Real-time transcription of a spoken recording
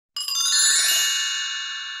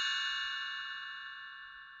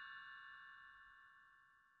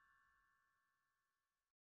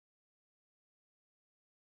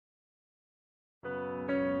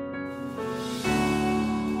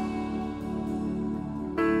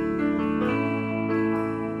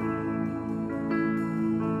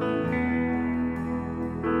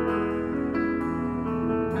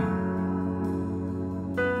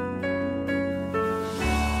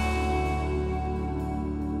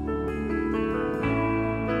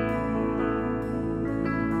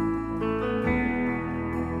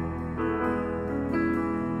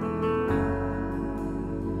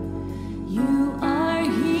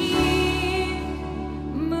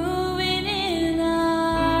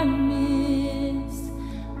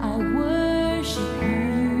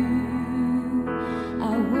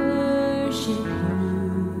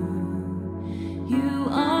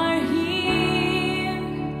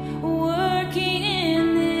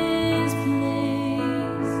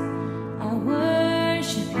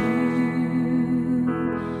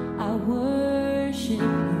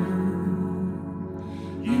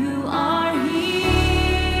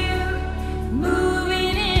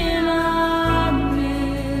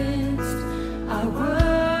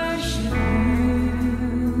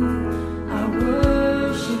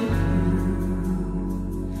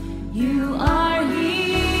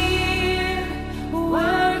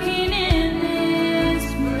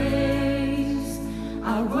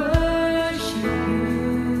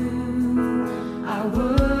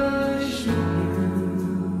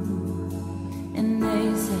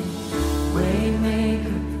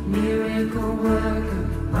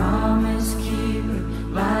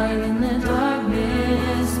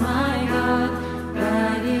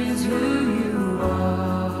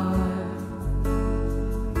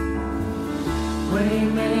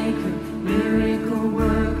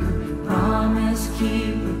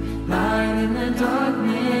in the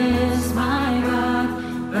darkness, my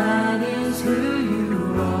God, that is who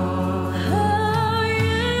you are. Oh,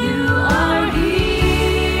 you are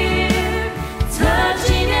here,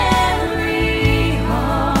 touching every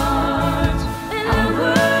heart. And I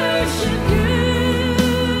worship you,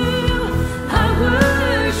 I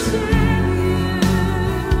worship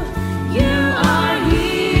you. You are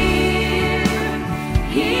here,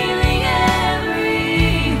 healing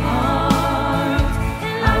every heart.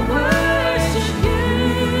 And I worship you,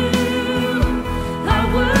 I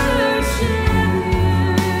worship you.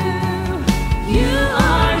 You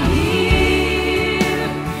are here,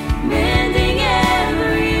 mending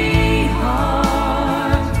every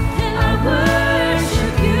heart. And I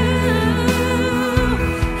worship you,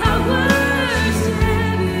 I worship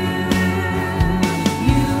you.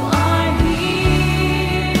 You are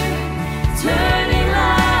here, turning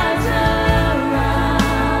lives around.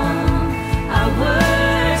 I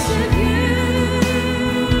worship you,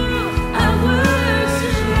 I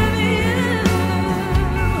worship you.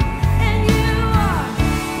 And you are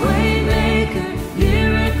waymaker,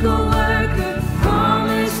 miracle worker,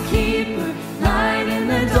 promise keeper, light in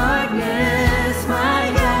the darkness,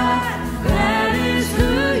 my God, that is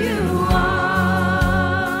who you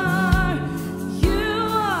are. You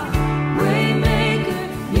are waymaker,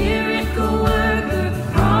 miracle worker,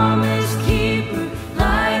 promise keeper,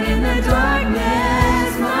 light in the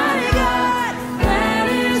darkness, my God, that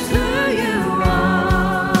is who you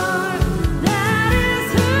are. That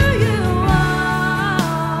is who you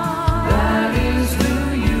are. That is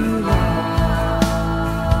who you are.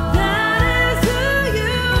 That is who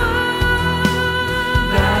you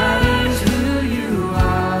are. That is who you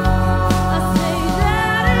are. I say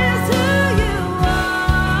that is who you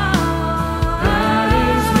are. That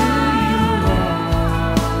is who you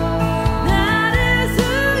are. That is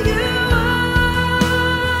who you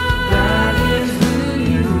are. That is who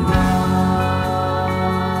you are.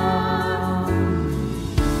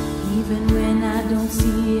 Even when I don't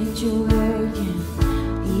see it, you're working.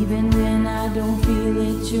 Even when I don't feel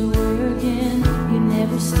it, you're working. You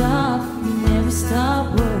never stop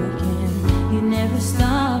working. You never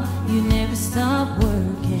stop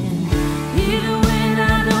working. Even when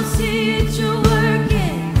I don't see it, you're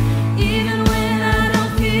working. Even when I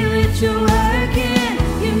don't feel it, you're working.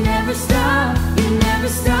 You never stop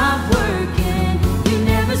working. You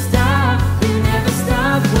never stop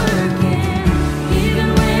working. Even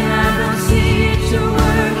when I don't see it, you're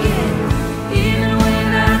working. Even when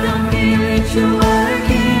I don't feel it, you're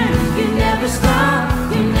working. You never stop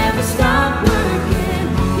working.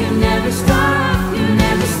 You never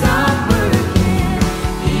stop working.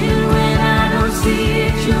 Even when I don't see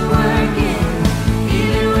it, you're working.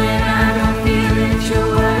 Even when I don't feel it,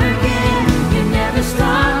 you're working. You never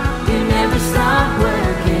stop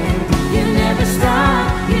working. You never stop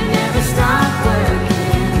working.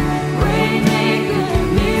 Waymaker,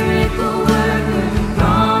 miracle worker,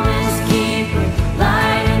 promise keeper,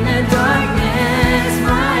 light in the darkness,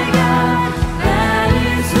 my God, that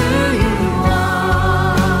is who you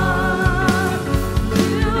are.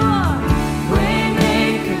 You are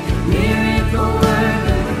waymaker, miracle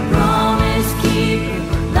worker, promise keeper,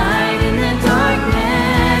 light in the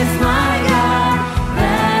darkness, my God,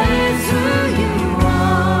 that is who you are.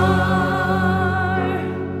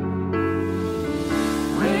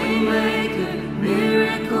 Waymaker,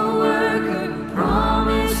 miracle worker,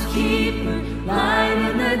 promise keeper, light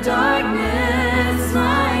in the darkness,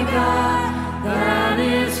 my God, that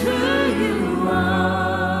is who you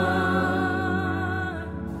are.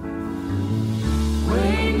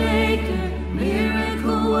 Waymaker,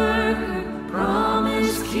 miracle worker,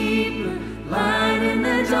 promise keeper, light in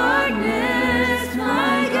the darkness,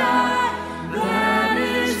 my God, that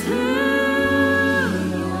is who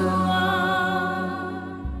you are.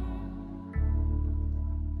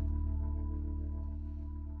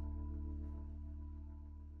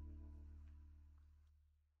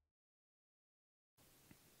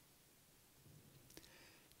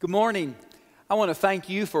 Good morning. I want to thank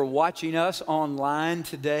you for watching us online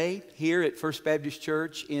today here at First Baptist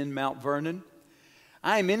Church in Mount Vernon.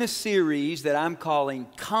 I am in a series that I'm calling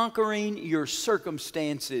Conquering Your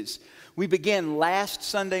Circumstances. We began last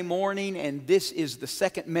Sunday morning, and this is the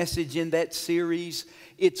second message in that series.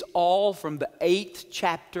 It's all from the 8th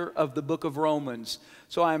chapter of the book of Romans.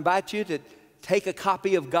 So I invite you to take a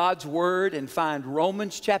copy of God's Word and find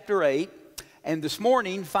Romans chapter 8. And this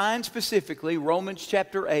morning, find specifically Romans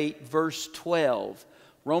chapter 8, verse 12.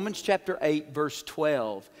 Romans chapter 8, verse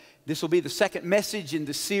 12. This will be the second message in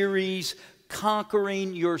the series,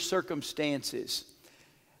 Conquering Your Circumstances.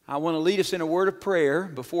 I want to lead us in a word of prayer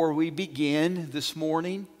before we begin this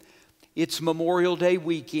morning. It's Memorial Day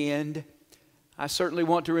weekend. I certainly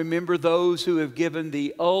want to remember those who have given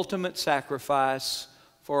the ultimate sacrifice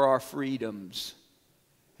for our freedoms.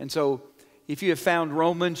 And so, if you have found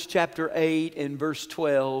Romans chapter 8 and verse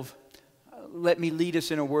 12, let me lead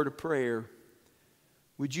us in a word of prayer.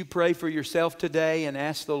 Would you pray for yourself today and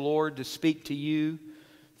ask the Lord to speak to you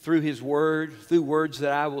through His Word, through words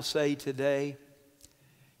that I will say today?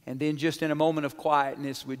 And then just in a moment of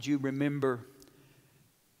quietness, would you remember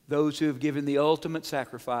those who have given the ultimate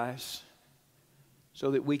sacrifice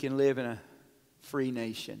so that we can live in a free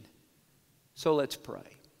nation? So let's pray.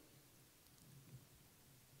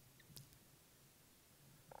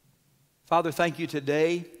 Father, thank you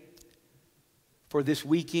today for this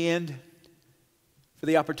weekend, for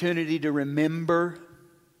the opportunity to remember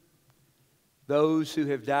those who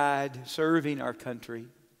have died serving our country.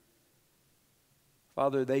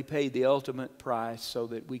 Father, they paid the ultimate price so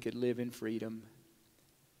that we could live in freedom.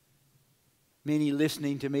 Many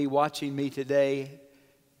listening to me, watching me today,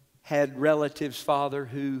 had relatives, Father,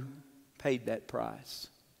 who paid that price.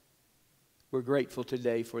 We're grateful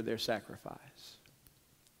today for their sacrifice.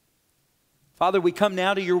 Father, we come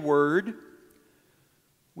now to your word.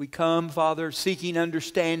 We come, Father, seeking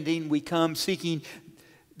understanding. We come seeking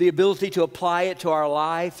the ability to apply it to our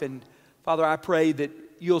life. And Father, I pray that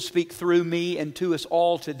you'll speak through me and to us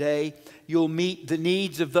all today. You'll meet the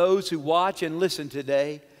needs of those who watch and listen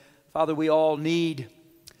today. Father, we all need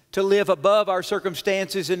to live above our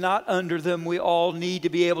circumstances and not under them. We all need to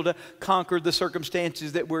be able to conquer the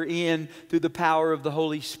circumstances that we're in through the power of the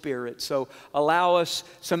Holy Spirit. So allow us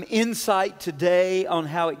some insight today on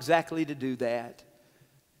how exactly to do that.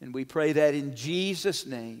 And we pray that in Jesus'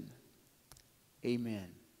 name. Amen.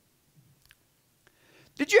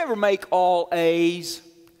 Did you ever make all A's?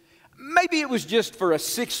 Maybe it was just for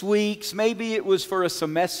 6 weeks. Maybe it was for a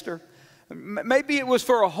semester. Maybe it was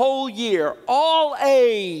for a whole year. All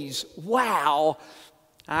A's. Wow.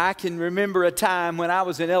 I can remember a time when I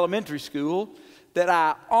was in elementary school that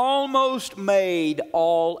I almost made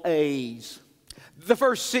all A's. The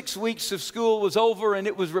first 6 weeks of school was over and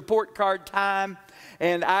it was report card time.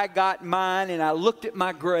 And I got mine and I looked at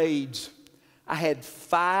my grades. I had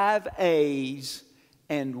 5 A's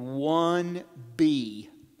and 1 B.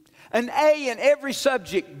 An A in every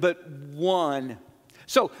subject but 1.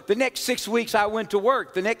 So the next 6 weeks I went to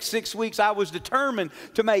work. The next 6 weeks I was determined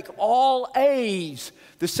to make all A's.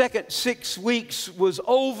 The second 6 weeks was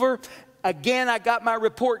over. Again, I got my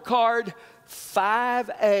report card.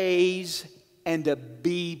 5 A's and a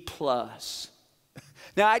B plus.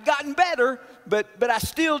 Now I'd gotten better, but I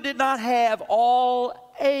still did not have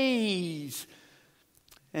all A's.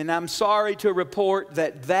 And I'm sorry to report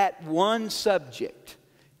that one subject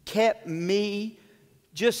kept me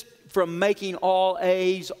just from making all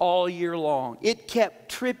A's all year long. It kept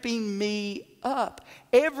tripping me up.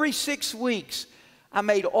 Every 6 weeks, I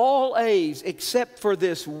made all A's except for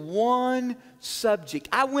this one subject.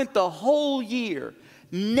 I went the whole year,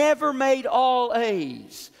 never made all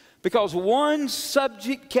A's because one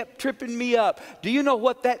subject kept tripping me up. Do you know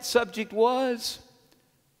what that subject was?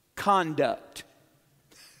 Conduct.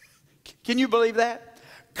 Can you believe that?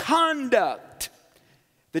 Conduct.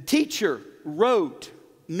 The teacher wrote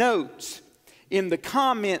notes in the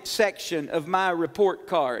comment section of my report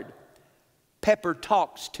card. Pepper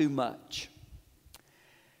talks too much.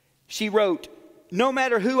 She wrote, no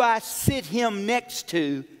matter who I sit him next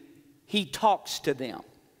to, he talks to them.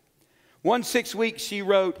 6 weeks she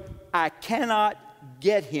wrote, I cannot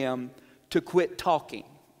get him to quit talking.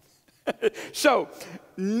 So,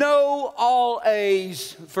 no all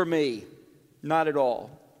A's for me. Not at all.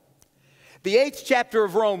 The 8th chapter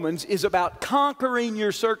of Romans is about conquering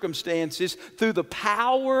your circumstances through the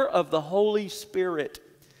power of the Holy Spirit.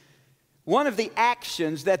 One of the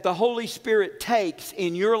actions that the Holy Spirit takes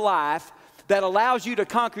in your life that allows you to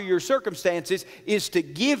conquer your circumstances is to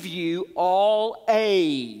give you all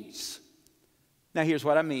A's. Now here's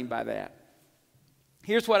what I mean by that.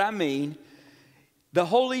 Here's what I mean. The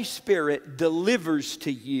Holy Spirit delivers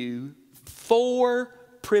to you 4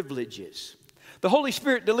 privileges. The Holy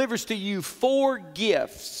Spirit delivers to you 4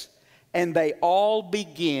 gifts, and they all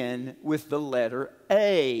begin with the letter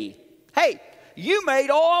A. Hey, you made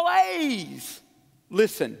all A's.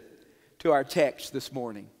 Listen to our text this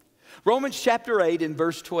morning. Romans chapter 8 and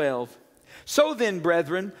verse 12. So then,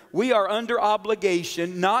 brethren, we are under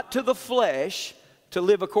obligation not to the flesh to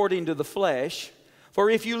live according to the flesh. For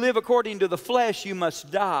if you live according to the flesh, you must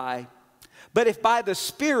die. But if by the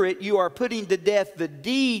Spirit you are putting to death the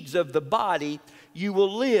deeds of the body, you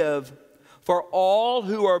will live. For all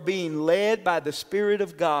who are being led by the Spirit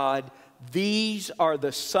of God, these are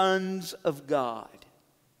the sons of God.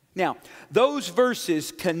 Now, those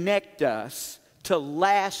verses connect us to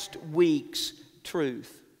last week's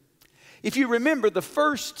truth. If you remember, the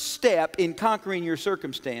first step in conquering your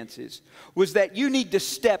circumstances was that you need to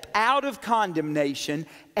step out of condemnation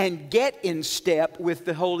and get in step with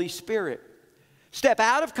the Holy Spirit. Step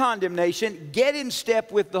out of condemnation, get in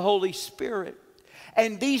step with the Holy Spirit.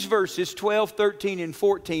 And these verses, 12, 13, and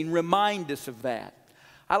 14, remind us of that.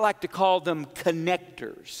 I like to call them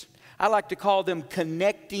connectors. I like to call them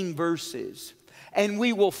connecting verses. And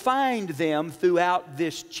we will find them throughout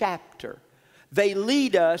this chapter. They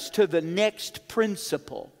lead us to the next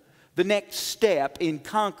principle, the next step in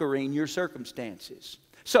conquering your circumstances.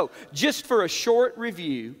 So, just for a short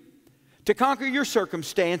review, to conquer your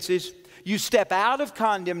circumstances, you step out of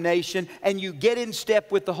condemnation and you get in step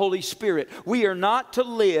with the Holy Spirit. We are not to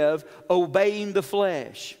live obeying the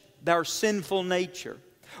flesh, our sinful nature.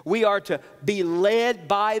 We are to be led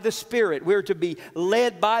by the Spirit. We're to be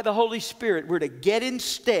led by the Holy Spirit. We're to get in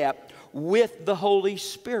step with the Holy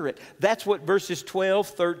Spirit. That's what verses 12,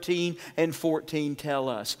 13, and 14 tell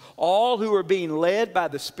us. All who are being led by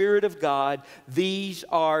the Spirit of God, these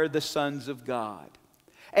are the sons of God.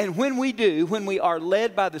 And when we are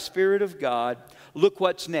led by the Spirit of God, look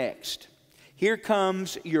what's next. Here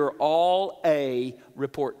comes your all A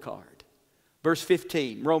report card. Verse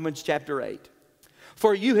 15, Romans chapter 8.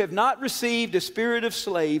 For you have not received a spirit of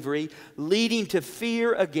slavery leading to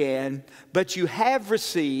fear again, but you have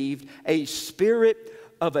received a spirit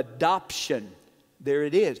of adoption. There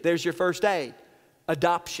it is. There's your first A,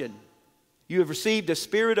 adoption. You have received a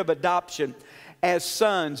spirit of adoption as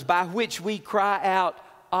sons, by which we cry out,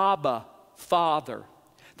 Abba, Father.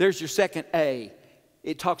 There's your second A.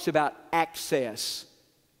 It talks about access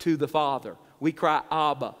to the Father. We cry,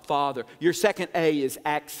 Abba, Father. Your second A is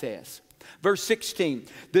access. Verse 16,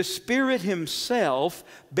 the Spirit Himself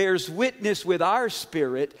bears witness with our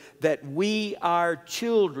spirit that we are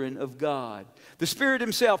children of God. The Spirit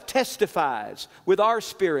Himself testifies with our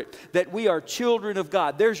spirit that we are children of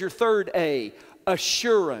God. There's your third A,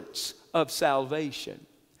 assurance of salvation.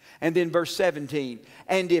 And then verse 17,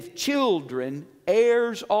 and if children,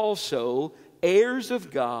 heirs also, heirs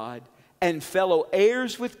of God, and fellow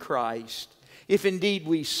heirs with Christ, if indeed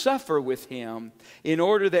we suffer with Him, in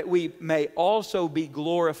order that we may also be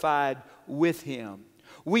glorified with Him.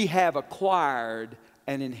 We have acquired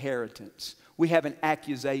an inheritance. We have an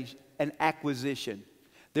acquisition.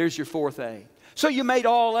 There's your fourth A. So you made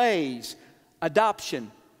all A's.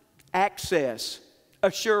 Adoption, access,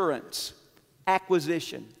 assurance,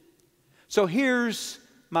 acquisition. So here's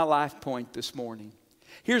my life point this morning.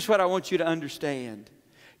 Here's what I want you to understand.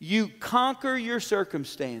 You conquer your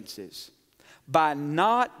circumstances by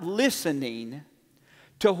not listening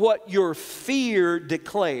to what your fear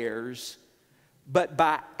declares, but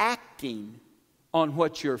by acting on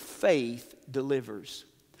what your faith delivers.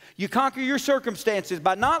 You conquer your circumstances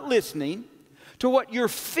by not listening to what your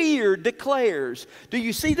fear declares. Do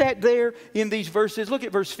you see that there in these verses? Look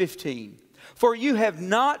at verse 15. For you have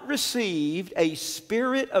not received a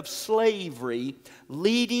spirit of slavery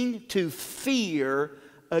leading to fear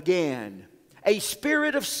again. A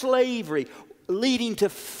spirit of slavery leading to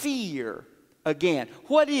fear again.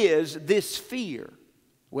 What is this fear?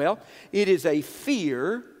 Well, it is a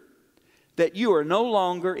fear that you are no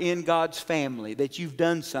longer in God's family, that you've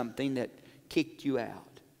done something that kicked you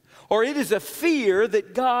out. Or it is a fear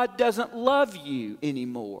that God doesn't love you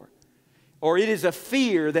anymore. Or it is a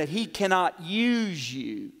fear that He cannot use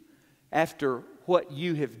you after what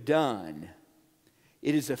you have done.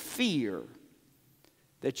 It is a fear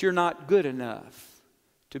that you're not good enough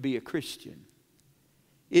to be a Christian.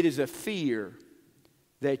 It is a fear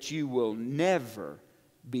that you will never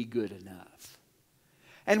be good enough.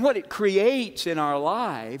 And what it creates in our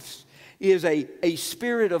lives is a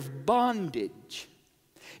spirit of bondage.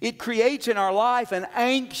 It creates in our life an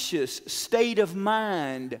anxious state of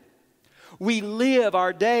mind. We live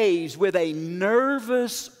our days with a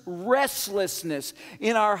nervous restlessness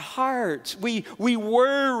in our hearts. We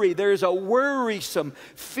worry. There's a worrisome,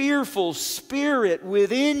 fearful spirit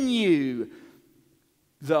within you.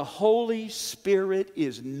 The Holy Spirit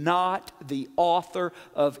is not the author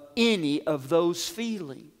of any of those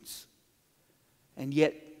feelings. And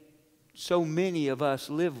yet, so many of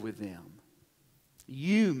us live with them.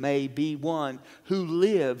 You may be one who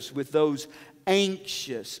lives with those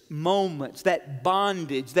anxious moments, that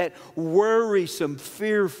bondage, that worrisome,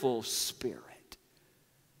 fearful spirit.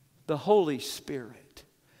 The Holy Spirit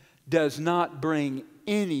does not bring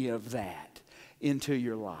any of that into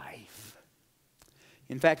your life.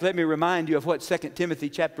 In fact, let me remind you of what 2 Timothy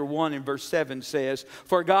chapter 1 and verse 7 says.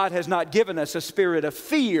 For God has not given us a spirit of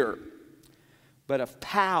fear, but of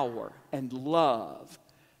power and love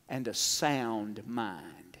and a sound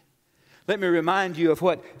mind. Let me remind you of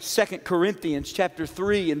what 2 Corinthians chapter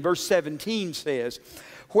 3 and verse 17 says.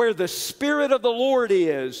 Where the Spirit of the Lord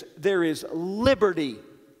is, there is liberty.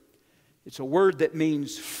 It's a word that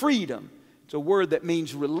means freedom. It's a word that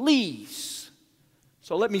means release.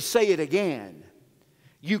 So let me say it again.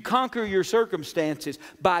 You conquer your circumstances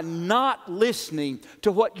by not listening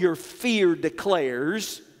to what your fear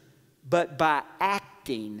declares, but by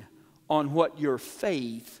acting on what your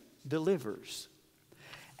faith delivers.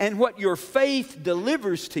 And what your faith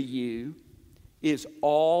delivers to you is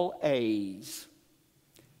all A's.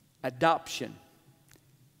 Adoption,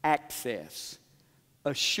 access,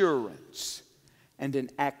 assurance, and an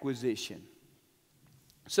acquisition.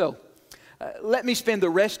 So, let me spend the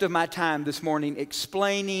rest of my time this morning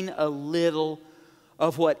explaining a little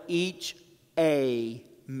of what each A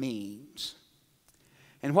means.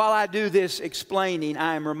 And while I do this explaining,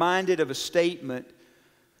 I am reminded of a statement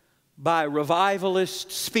by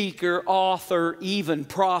revivalist, speaker, author, even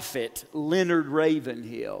prophet Leonard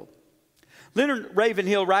Ravenhill. Leonard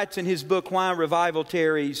Ravenhill writes in his book, Why Revival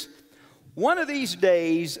Tarries, one of these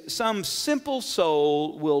days, some simple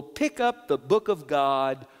soul will pick up the book of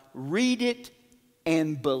God, read it,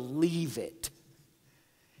 and believe it.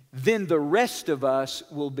 Then the rest of us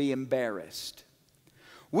will be embarrassed.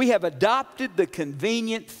 We have adopted the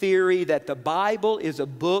convenient theory that the Bible is a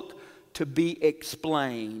book to be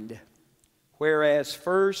explained, whereas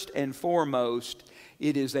first and foremost,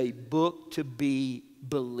 it is a book to be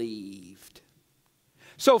believed.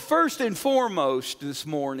 So first and foremost this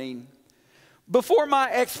morning, before my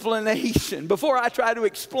explanation, before I try to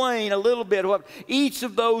explain a little bit what each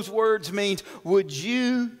of those words means, would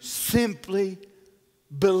you simply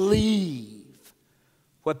believe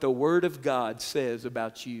what the Word of God says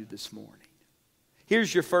about you this morning?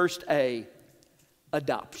 Here's your first A,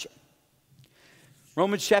 adoption.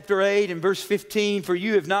 Romans chapter 8 and verse 15, for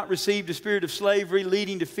you have not received a spirit of slavery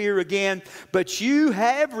leading to fear again, but you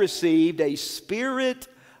have received a spirit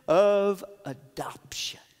of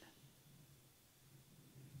adoption.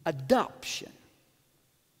 Adoption.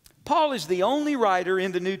 Paul is the only writer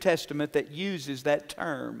in the New Testament that uses that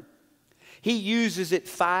term. He uses it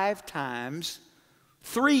 5 times,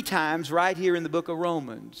 3 times right here in the book of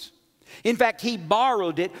Romans. In fact, he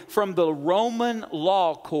borrowed it from the Roman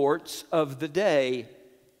law courts of the day.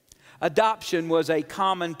 Adoption was a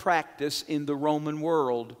common practice in the Roman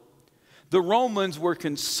world. The Romans were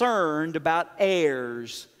concerned about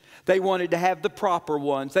heirs. They wanted to have the proper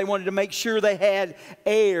ones. They wanted to make sure they had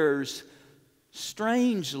heirs.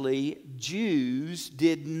 Strangely, Jews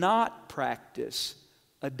did not practice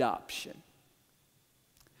adoption.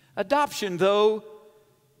 Adoption, though,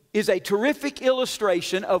 is a terrific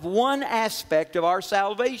illustration of one aspect of our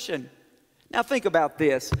salvation. Now think about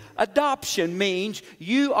this. Adoption means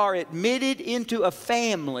you are admitted into a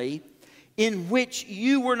family in which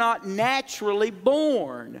you were not naturally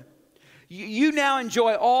born. You now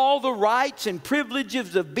enjoy all the rights and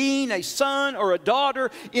privileges of being a son or a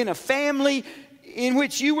daughter in a family in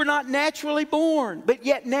which you were not naturally born. But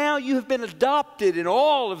yet now you have been adopted, and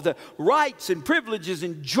all of the rights and privileges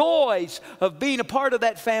and joys of being a part of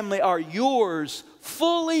that family are yours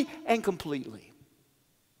fully and completely.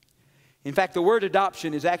 In fact, the word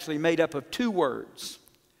adoption is actually made up of 2 words.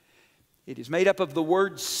 It is made up of the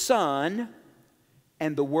word son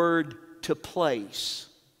and the word to place.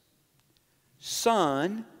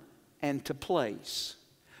 Son and to place.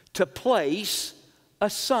 To place a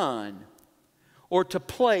son, or to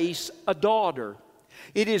place a daughter.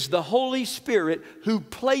 It is the Holy Spirit who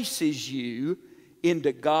places you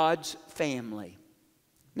into God's family.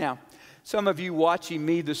 Now, some of you watching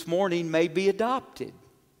me this morning may be adopted.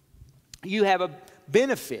 You have a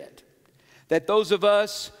benefit that those of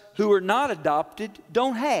us who are not adopted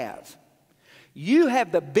don't have. You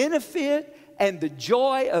have the benefit and the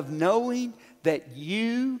joy of knowing that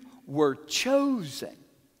you were chosen.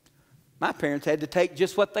 My parents had to take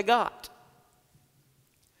just what they got.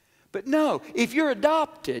 But no, if you're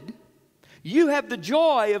adopted, you have the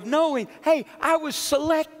joy of knowing, hey, I was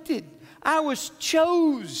selected. I was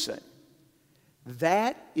chosen.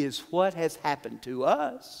 That is what has happened to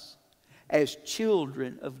us as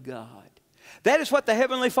children of God. That is what the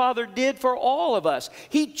Heavenly Father did for all of us.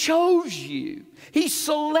 He chose you. He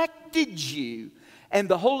selected you. And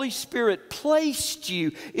the Holy Spirit placed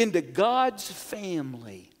you into God's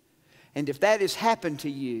family. And if that has happened to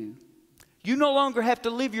you, you no longer have to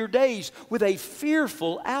live your days with a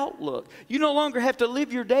fearful outlook. You no longer have to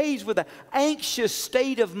live your days with an anxious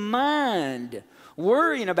state of mind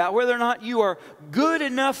worrying about whether or not you are good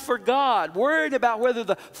enough for God, worrying about whether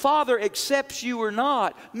the Father accepts you or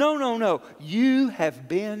not. No, no, no. You have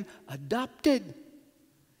been adopted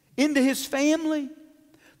into His family.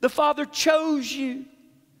 The Father chose you.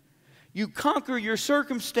 You conquer your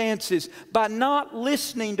circumstances by not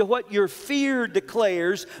listening to what your fear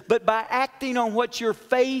declares, but by acting on what your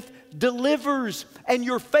faith delivers. And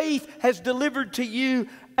your faith has delivered to you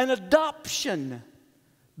an adoption.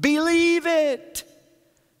 Believe it.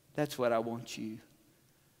 That's what I want you.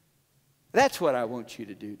 That's what I want you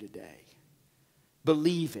to do today.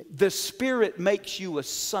 Believe it. The Spirit makes you a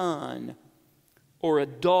son or a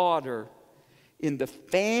daughter in the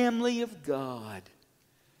family of God.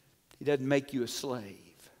 He doesn't make you a slave.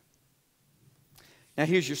 Now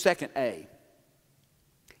here's your second A.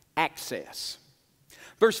 Access.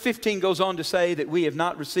 Verse 15 goes on to say that we have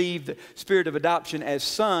not received the spirit of adoption as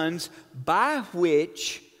sons, by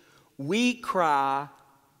which we cry,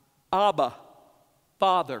 Abba,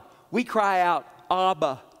 Father. We cry out,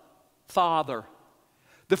 Abba, Father.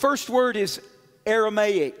 The first word is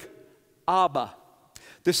Aramaic, Abba.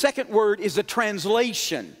 The second word is a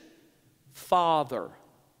translation, Father.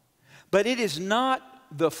 But it is not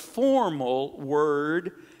the formal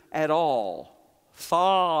word at all.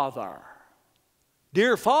 Father.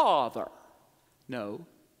 Dear Father. No.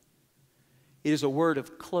 It is a word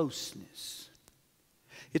of closeness.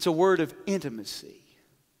 It's a word of intimacy.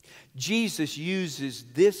 Jesus uses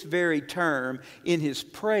this very term in His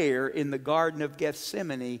prayer in the Garden of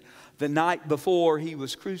Gethsemane the night before He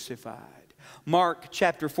was crucified. Mark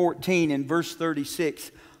chapter 14 and verse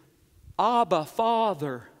 36. Abba,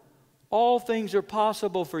 Father, all things are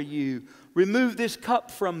possible for you. Remove this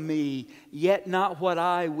cup from me, yet not what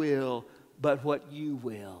I will, but what you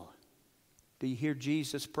will. Do you hear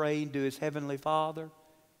Jesus praying to His heavenly Father?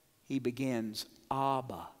 He begins,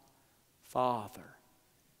 Abba, Father.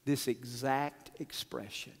 This exact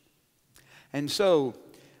expression. And so,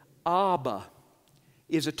 Abba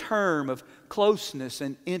is a term of closeness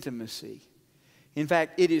and intimacy. In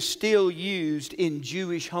fact, it is still used in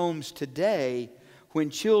Jewish homes today when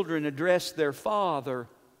children address their father.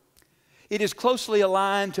 It is closely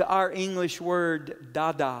aligned to our English word,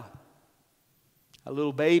 dada. A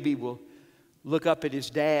little baby will look up at his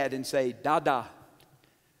dad and say, dada.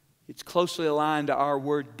 It's closely aligned to our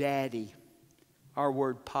word daddy, our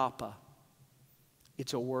word papa.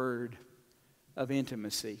 It's a word of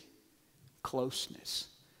intimacy, closeness.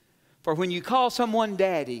 For when you call someone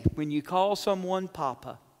daddy, when you call someone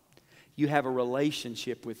papa, you have a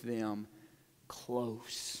relationship with them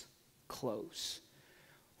close, close.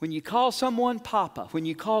 When you call someone papa, when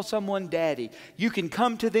you call someone daddy, you can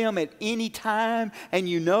come to them at any time and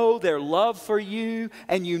you know their love for you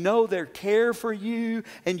and you know their care for you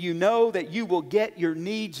and you know that you will get your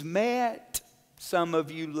needs met. Some of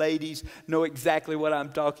you ladies know exactly what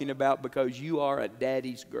I'm talking about because you are a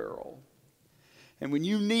daddy's girl. And when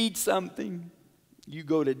you need something, you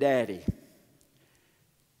go to daddy.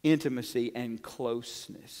 Intimacy and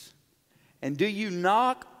closeness. And do you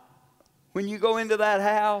knock when you go into that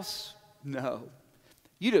house? No.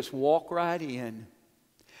 You just walk right in.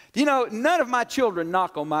 You know, none of my children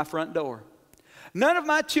knock on my front door. None of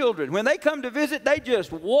my children, when they come to visit, they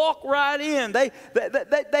just walk right in. They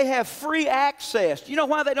have free access. You know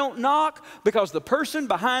why they don't knock? Because the person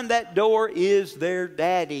behind that door is their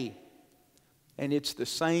daddy. And it's the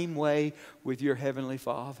same way with your Heavenly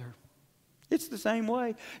Father. It's the same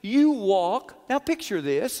way. You walk, now picture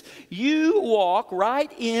this, you walk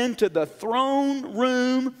right into the throne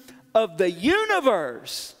room of the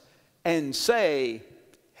universe and say,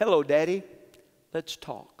 hello, Daddy, let's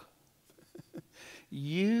talk.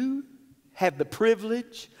 You have the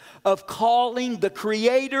privilege of calling the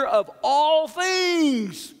Creator of all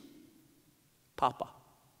things Papa,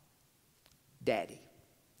 Daddy.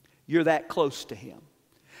 You're that close to Him.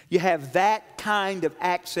 You have that kind of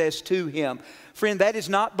access to Him. Friend, that is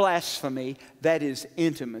not blasphemy. That is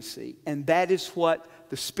intimacy. And that is what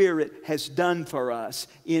the Spirit has done for us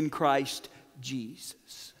in Christ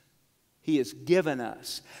Jesus. He has given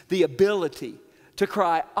us the ability to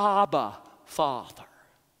cry, Abba, Father.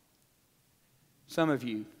 Some of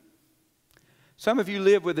you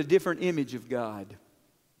live with a different image of God.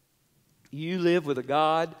 You live with a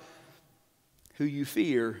God who you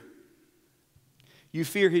fear. You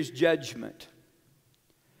fear His judgment.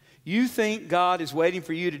 You think God is waiting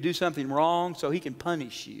for you to do something wrong so He can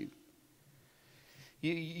punish you.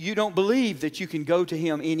 You don't believe that you can go to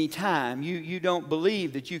Him anytime. You don't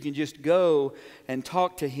believe that you can just go and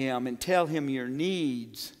talk to Him and tell Him your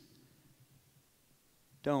needs.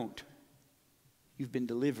 Don't. You've been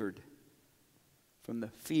delivered from the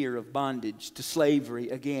fear of bondage to slavery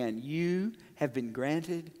again. You have been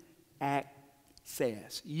granted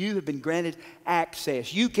access. You have been granted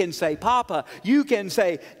access. You can say Papa. You can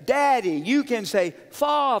say Daddy. You can say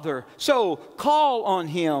Father. So call on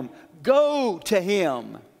Him. Go to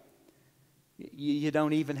Him. You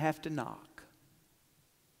don't even have to knock.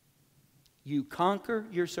 You conquer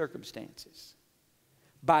your circumstances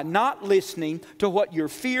by not listening to what your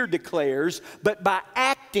fear declares, but by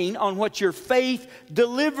acting on what your faith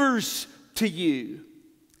delivers to you.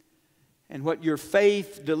 And what your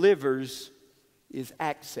faith delivers is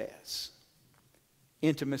access,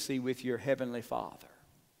 intimacy with your Heavenly Father.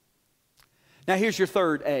 Now here's your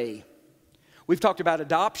third A. We've talked about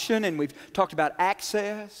adoption and we've talked about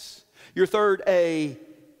access. Your third A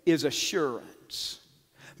is assurance.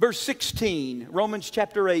 Verse 16, Romans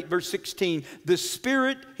chapter 8, verse 16, the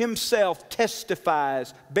Spirit Himself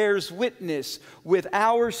testifies, bears witness with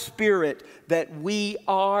our spirit that we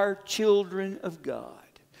are children of God.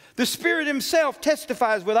 The Spirit Himself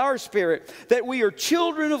testifies with our spirit that we are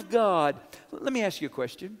children of God. Let me ask you a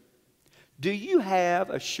question. Do you have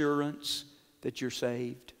assurance that you're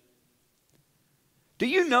saved? Do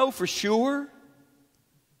you know for sure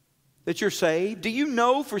that you're saved? Do you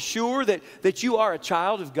know for sure that you are a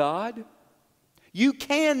child of God? You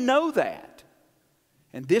can know that.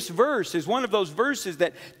 And this verse is one of those verses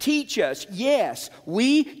that teach us, yes,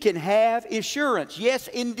 we can have assurance. Yes,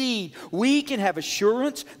 indeed, we can have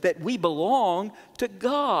assurance that we belong to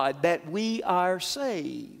God, that we are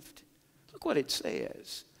saved. Look what it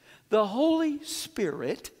says. The Holy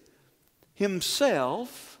Spirit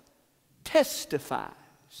Himself testifies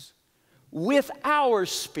with our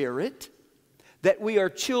spirit that we are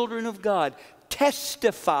children of God.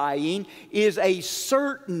 Testifying is a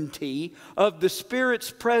certainty of the Spirit's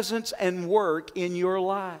presence and work in your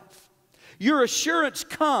life. Your assurance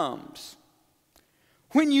comes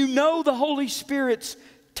when you know the Holy Spirit's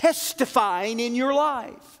testifying in your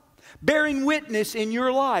life, bearing witness in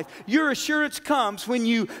your life. Your assurance comes when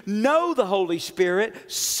you know the Holy Spirit,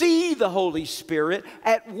 see the Holy Spirit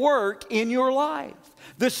at work in your life.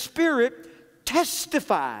 The Spirit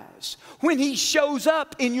testifies when He shows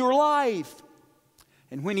up in your life.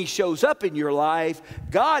 And when He shows up in your life,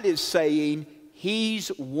 God is saying, He's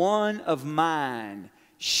one of mine.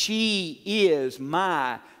 She is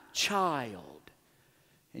my child.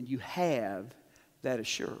 And you have that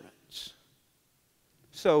assurance.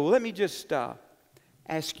 So let me just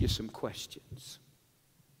ask you some questions.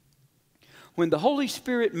 When the Holy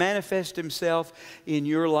Spirit manifests Himself in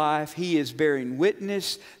your life, He is bearing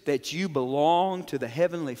witness that you belong to the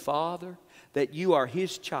Heavenly Father, that you are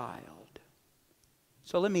His child.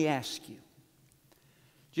 So let me ask you,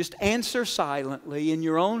 just answer silently in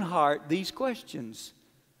your own heart these questions.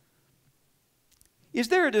 Is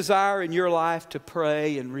there a desire in your life to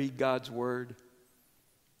pray and read God's Word?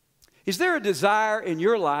 Is there a desire in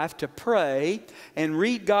your life to pray and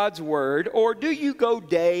read God's Word? Or do you go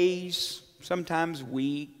days, sometimes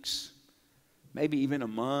weeks, maybe even a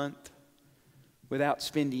month, without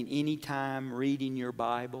spending any time reading your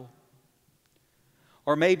Bible?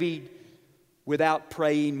 Or maybe without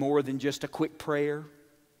praying more than just a quick prayer?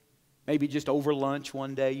 Maybe just over lunch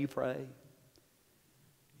one day you pray.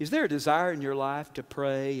 Is there a desire in your life to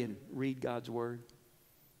pray and read God's Word?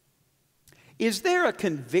 Is there a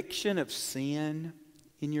conviction of sin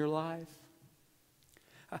in your life?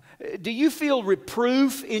 Do you feel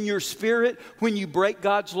reproof in your spirit when you break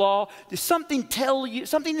God's law? Does something tell you,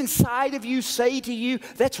 something inside of you say to you,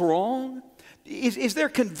 that's wrong? Is there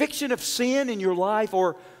conviction of sin in your life?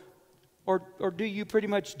 Or do you pretty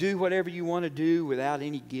much do whatever you want to do without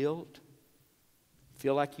any guilt?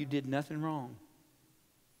 Feel like you did nothing wrong?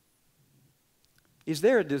 Is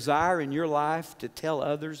there a desire in your life to tell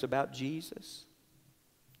others about Jesus?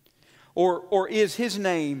 Or is His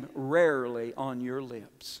name rarely on your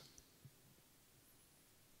lips?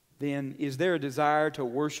 Then is there a desire to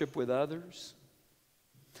worship with others?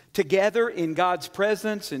 Together in God's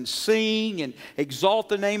presence and sing and exalt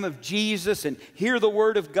the name of Jesus and hear the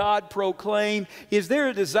Word of God proclaimed? Is there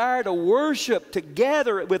a desire to worship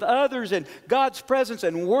together with others in God's presence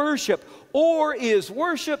and worship? Or is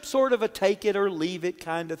worship sort of a take it or leave it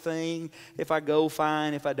kind of thing? If I go,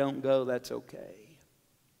 fine. If I don't go, that's okay.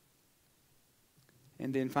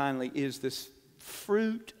 And then finally, is this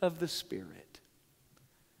fruit of the Spirit?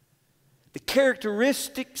 The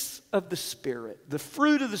characteristics of the Spirit, the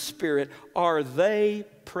fruit of the Spirit, are they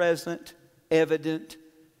present, evident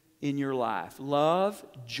in your life? Love,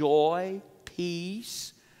 joy,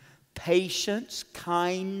 peace, patience,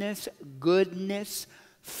 kindness, goodness,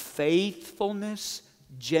 faithfulness,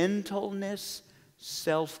 gentleness,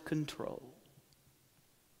 self-control.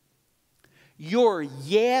 Your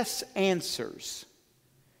yes answers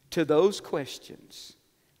to those questions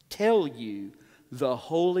tell you the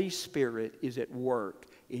Holy Spirit is at work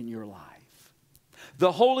in your life.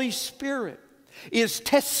 The Holy Spirit is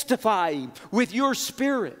testifying with your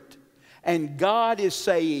spirit. And God is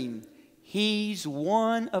saying, He's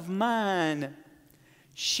one of mine.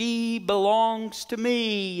 She belongs to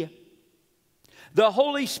me. The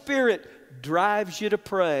Holy Spirit drives you to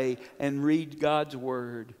pray and read God's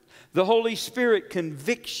Word. The Holy Spirit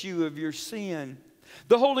convicts you of your sin.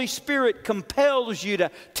 The Holy Spirit compels you to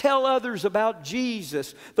tell others about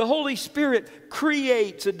Jesus. The Holy Spirit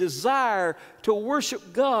creates a desire to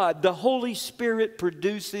worship God. The Holy Spirit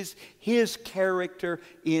produces His character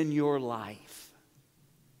in your life.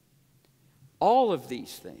 All of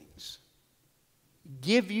these things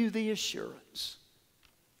give you the assurance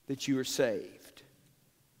that you are saved.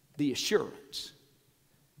 The assurance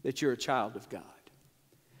that you're a child of God.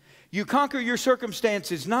 You conquer your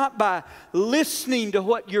circumstances not by listening to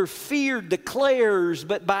what your fear declares,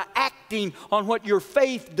 but by acting on what your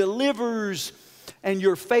faith delivers. And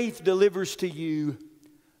your faith delivers to you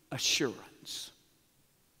assurance.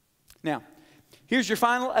 Now, here's your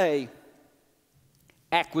final A,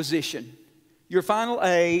 acquisition. Your final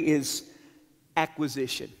A is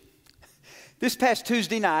acquisition. This past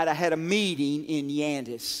Tuesday night, I had a meeting in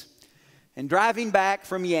Yannis. And driving back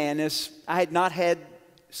from Yannis, I had not had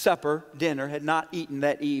dinner, had not eaten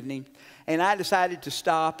that evening, and I decided to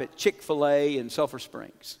stop at Chick-fil-A in Sulphur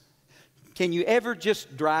Springs. Can you ever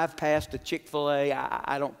just drive past a Chick-fil-A?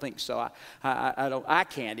 I don't think so. I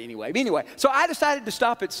can't anyway. But anyway, so I decided to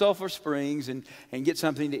stop at Sulphur Springs and get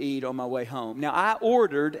something to eat on my way home. Now, I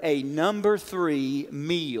ordered a number 3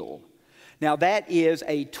 meal. Now, that is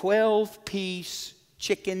a 12-piece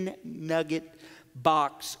chicken nugget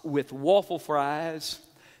box with waffle fries,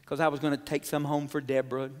 because I was going to take some home for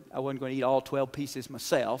Deborah. I wasn't going to eat all 12 pieces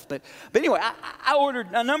myself. But anyway, I ordered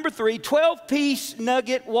a number 3, 12-piece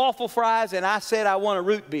nugget, waffle fries, and I said I want a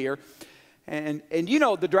root beer. And you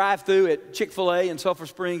know the drive-thru at Chick-fil-A in Sulphur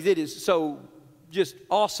Springs, it is so just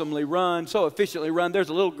awesomely run, so efficiently run. There's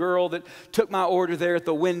a little girl that took my order there at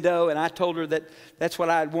the window, and I told her that that's what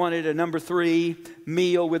I wanted, a number 3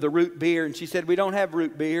 meal with a root beer. And she said, we don't have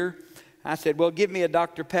root beer. I said, well, give me a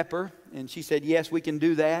Dr. Pepper. And she said, yes, we can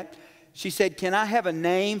do that. She said, can I have a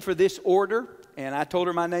name for this order? And I told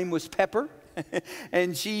her my name was Pepper.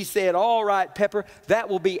 And she said, all right, Pepper, that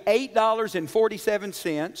will be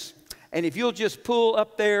 $8.47. And if you'll just pull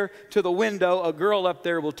up there to the window, a girl up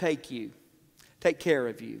there will take care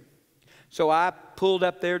of you. So I pulled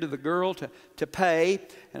up there to the girl to pay,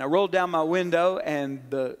 and I rolled down my window, and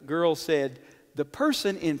the girl said, the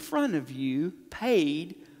person in front of you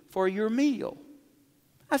paid for your meal.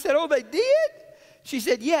 I said, oh, they did? She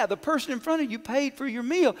said, yeah, the person in front of you paid for your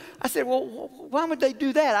meal. I said, well, why would they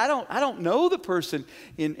do that? I don't know the person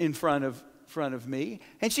in front of me.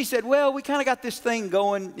 And she said, well, we kind of got this thing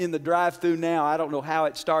going in the drive-thru now. I don't know how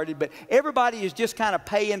it started, but everybody is just kind of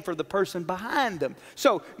paying for the person behind them.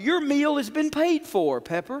 So your meal has been paid for,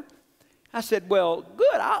 Pepper. I said, well,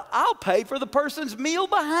 good. I'll pay for the person's meal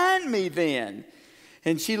behind me then.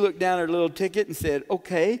 And she looked down at her little ticket and said,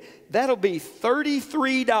 okay, that'll be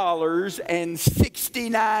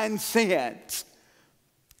 $33.69.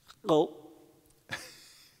 Oh.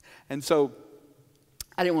 And so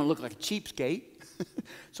I didn't want to look like a cheapskate.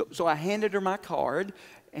 So I handed her my card,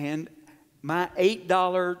 and my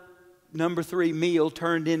 $8 number 3 meal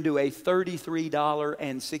turned into a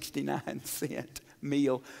 $33.69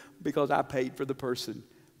 meal because I paid for the person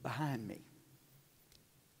behind me.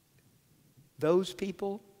 Those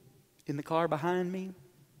people in the car behind me,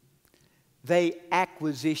 they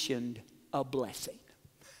acquisitioned a blessing.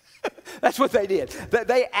 That's what they did.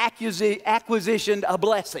 They acquisitioned a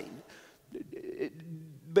blessing.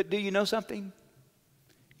 But do you know something?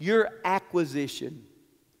 Your acquisition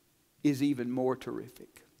is even more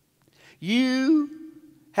terrific. You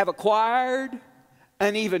have acquired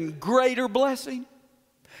an even greater blessing.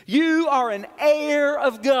 You are an heir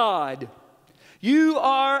of God. You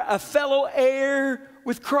are a fellow heir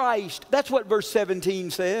with Christ. That's what verse 17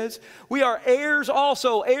 says. We are heirs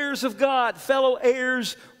also, heirs of God, fellow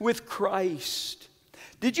heirs with Christ.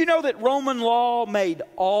 Did you know that Roman law made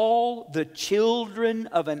all the children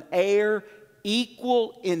of an heir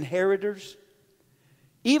equal inheritors?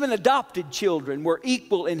 Even adopted children were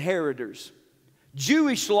equal inheritors.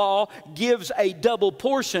 Jewish law gives a double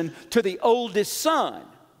portion to the oldest son,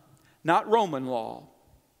 not Roman law.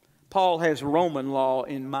 Paul has Roman law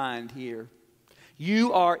in mind here.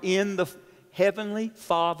 You are in the Heavenly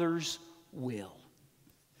Father's will.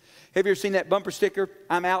 Have you ever seen that bumper sticker?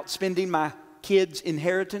 I'm out spending my kids'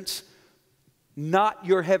 inheritance. not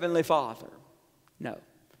your heavenly Father. No.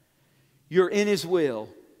 You're in His will,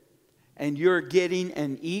 and you're getting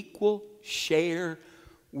an equal share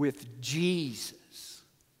with Jesus.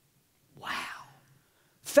 Wow.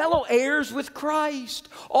 Fellow heirs with Christ.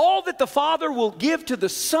 All that the Father will give to the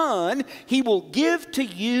Son, He will give to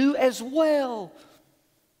you as well.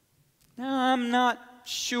 Now, I'm not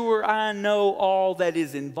sure I know all that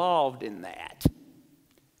is involved in that.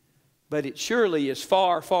 But it surely is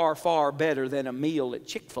far, far, far better than a meal at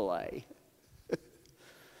Chick-fil-A.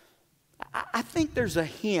 I think there's a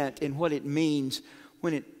hint in what it means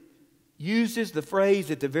when it uses the phrase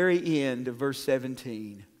at the very end of verse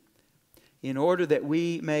 17. In order that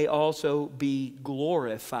we may also be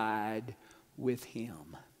glorified with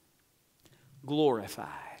Him. Glorified.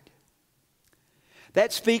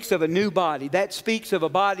 That speaks of a new body. That speaks of a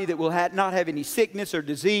body that will not have any sickness or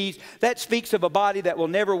disease. That speaks of a body that will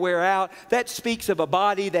never wear out. That speaks of a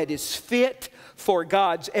body that is fit for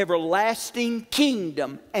God's everlasting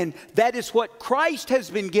kingdom. And that is what Christ has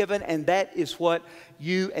been given, and that is what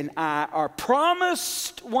you and I are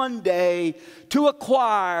promised one day to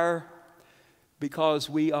acquire, because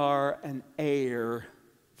we are an heir,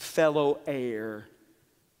 fellow heir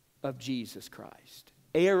of Jesus Christ.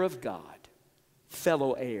 Heir of God.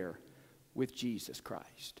 Fellow heir with Jesus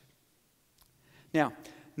Christ. Now,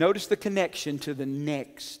 notice the connection to the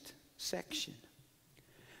next section.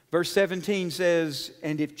 Verse 17 says,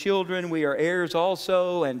 and if children, we are heirs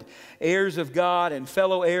also, and heirs of God, and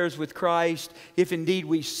fellow heirs with Christ, if indeed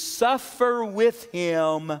we suffer with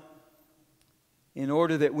Him, in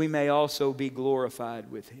order that we may also be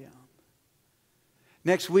glorified with Him.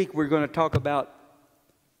 Next week, we're going to talk about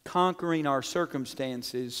conquering our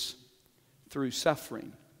circumstances through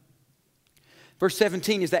suffering. Verse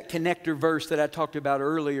 17 is that connector verse that I talked about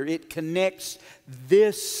earlier. It connects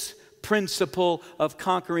this principle of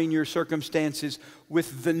conquering your circumstances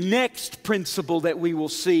with the next principle that we will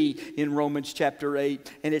see in Romans chapter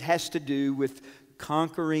 8. And it has to do with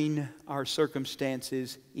conquering our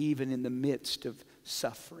circumstances even in the midst of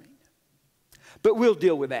suffering. But we'll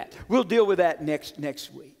deal with that. We'll deal with that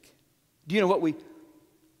next week. Do you know what we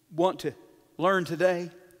want to learn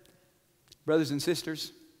today? Brothers and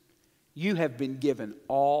sisters, you have been given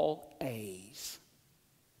all A's.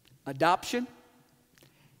 Adoption,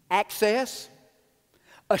 access,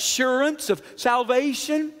 assurance of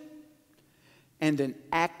salvation, and an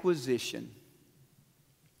acquisition.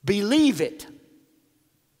 Believe it.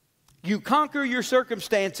 You conquer your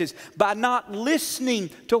circumstances by not listening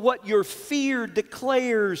to what your fear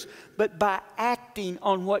declares, but by acting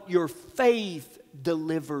on what your faith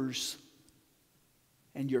delivers.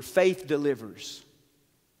 And your faith delivers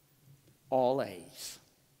all A's.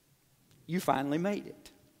 You finally made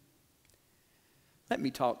it. Let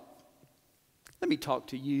me talk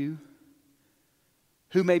to you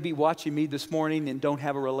who may be watching me this morning and don't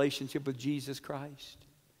have a relationship with Jesus Christ.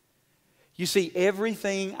 You see,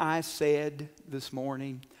 everything I said this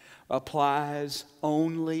morning applies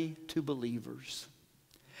only to believers.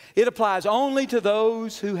 It applies only to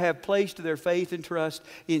those who have placed their faith and trust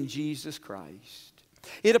in Jesus Christ.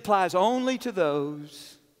 It applies only to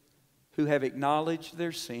those who have acknowledged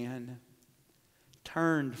their sin,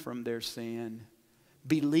 turned from their sin,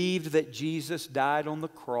 believed that Jesus died on the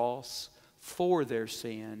cross for their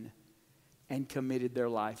sin, and committed their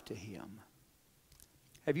life to Him.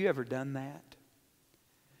 Have you ever done that?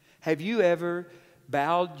 Have you ever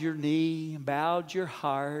bowed your knee, bowed your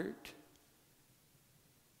heart,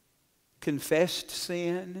 confessed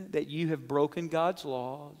sin, that you have broken God's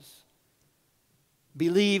laws?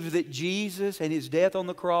 Believe that Jesus and His death on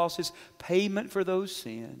the cross is payment for those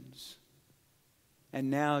sins. And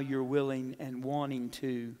now you're willing and wanting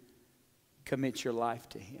to commit your life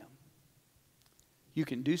to Him. You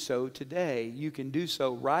can do so today. You can do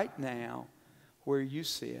so right now where you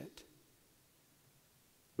sit.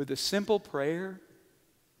 With a simple prayer.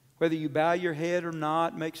 Whether you bow your head or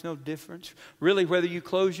not makes no difference. Really, whether you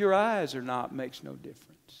close your eyes or not makes no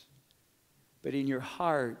difference. But in your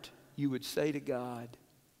heart, you would say to God,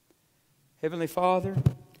 Heavenly Father,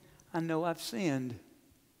 I know I've sinned,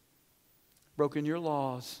 broken your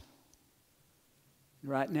laws.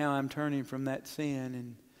 Right now I'm turning from that sin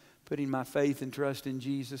and putting my faith and trust in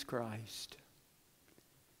Jesus Christ.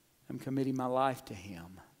 I'm committing my life to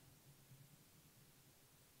Him.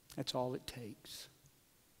 That's all it takes.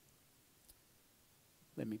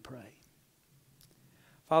 Let me pray.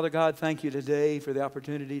 Father God, thank you today for the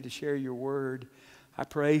opportunity to share your word. I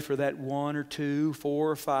pray for that 1 or 2,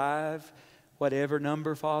 4 or 5, whatever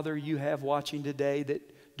number, Father, you have watching today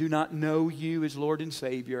that do not know you as Lord and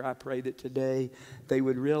Savior. I pray that today they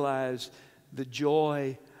would realize the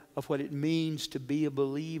joy of what it means to be a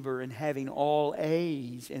believer and having all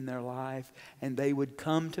A's in their life, and they would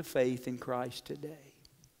come to faith in Christ today.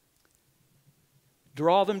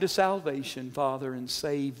 Draw them to salvation, Father, and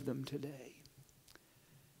save them today.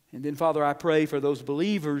 And then, Father, I pray for those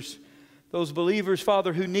believers,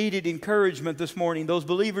 Father, who needed encouragement this morning, those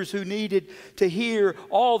believers who needed to hear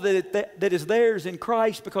all that is theirs in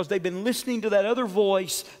Christ because they've been listening to that other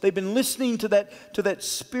voice. They've been listening to that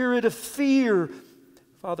spirit of fear.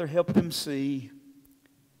 Father, help them see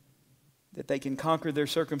that they can conquer their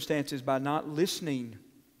circumstances by not listening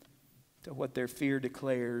to what their fear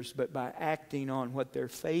declares, but by acting on what their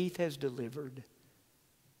faith has delivered.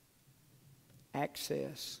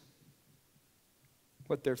 Access.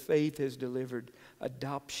 What their faith has delivered,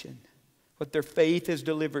 adoption. What their faith has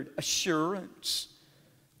delivered, assurance.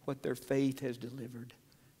 What their faith has delivered,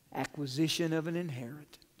 acquisition of an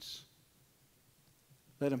inheritance.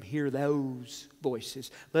 Let them hear those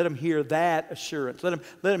voices. Let them hear that assurance. Let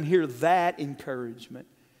them hear that encouragement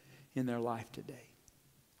in their life today.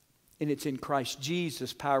 And it's in Christ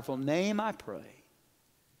Jesus' powerful name I pray.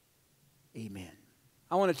 Amen.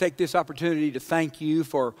 I want to take this opportunity to thank you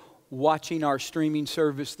for watching our streaming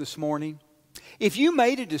service this morning. If you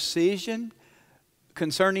made a decision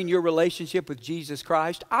concerning your relationship with Jesus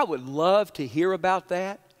Christ, I would love to hear about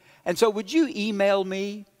that. And so would you email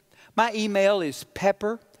me? My email is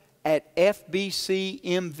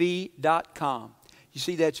pepper@fbcmv.com. You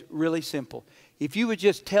see, that's really simple. If you would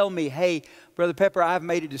just tell me, hey, Brother Pepper, I've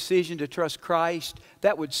made a decision to trust Christ,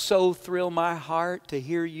 that would so thrill my heart to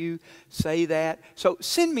hear you say that. So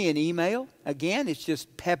send me an email. Again, it's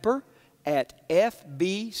just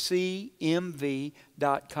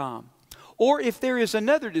pepper@fbcmv.com. Or if there is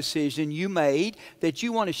another decision you made that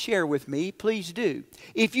you want to share with me, please do.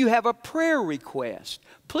 If you have a prayer request,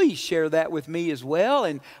 please share that with me as well.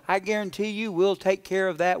 And I guarantee you we'll take care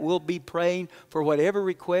of that. We'll be praying for whatever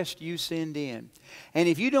request you send in. And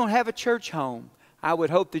if you don't have a church home, I would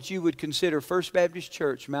hope that you would consider First Baptist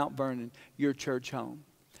Church, Mount Vernon, your church home.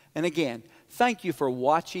 And again, thank you for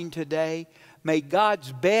watching today. May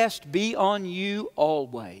God's best be on you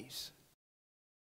always.